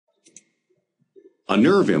A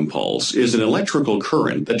nerve impulse is an electrical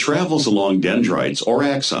current that travels along dendrites or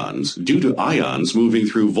axons due to ions moving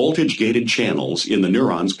through voltage-gated channels in the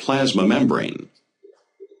neuron's plasma membrane.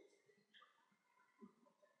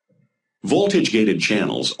 Voltage-gated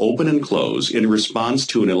channels open and close in response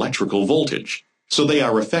to an electrical voltage, so they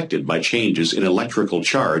are affected by changes in electrical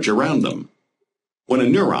charge around them. When a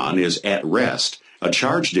neuron is at rest, a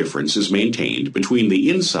charge difference is maintained between the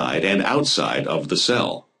inside and outside of the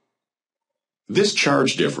cell. This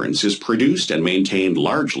charge difference is produced and maintained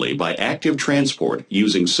largely by active transport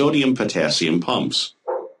using sodium-potassium pumps.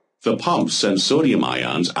 The pumps send sodium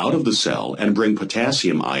ions out of the cell and bring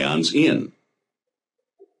potassium ions in.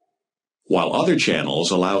 While other channels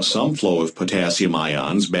allow some flow of potassium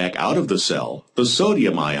ions back out of the cell, the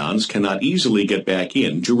sodium ions cannot easily get back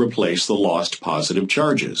in to replace the lost positive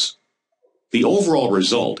charges. The overall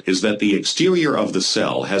result is that the exterior of the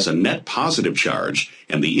cell has a net positive charge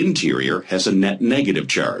and the interior has a net negative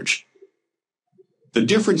charge. The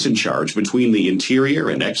difference in charge between the interior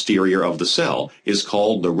and exterior of the cell is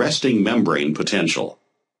called the resting membrane potential.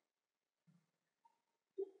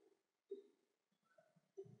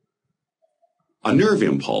 A nerve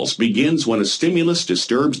impulse begins when a stimulus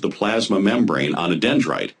disturbs the plasma membrane on a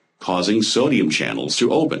dendrite, causing sodium channels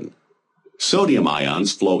to open. Sodium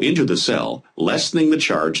ions flow into the cell, lessening the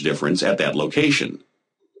charge difference at that location.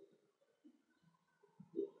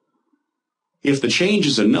 If the change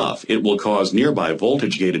is enough, it will cause nearby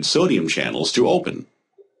voltage-gated sodium channels to open.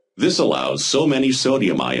 This allows so many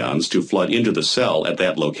sodium ions to flood into the cell at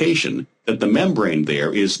that location that the membrane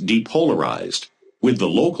there is depolarized, with the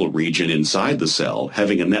local region inside the cell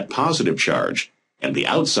having a net positive charge and the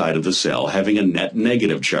outside of the cell having a net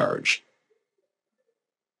negative charge.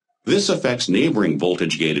 This affects neighboring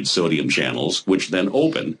voltage-gated sodium channels, which then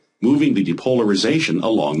open, moving the depolarization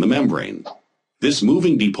along the membrane. This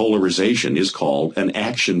moving depolarization is called an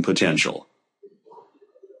accion potential.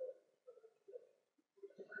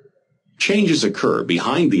 Changes occur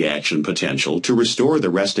behind the accion potential to restore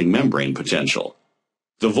the resting membrane potential.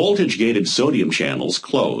 The voltage-gated sodium channels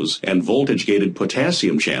close and voltage-gated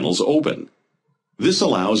potassium channels open. This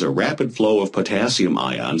allows a rapid flow of potassium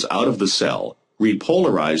ions out of the cell,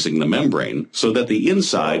 repolarizing the membrane so that the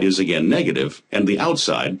inside is again negative and the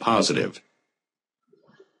outside positive.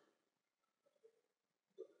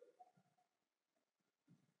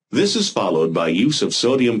 This is followed by use of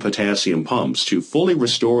sodium-potassium pumps to fully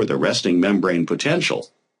restore the resting membrane potential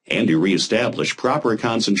and to reestablish proper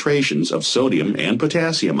concentrations of sodium and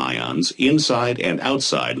potassium ions inside and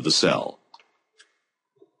outside the cell.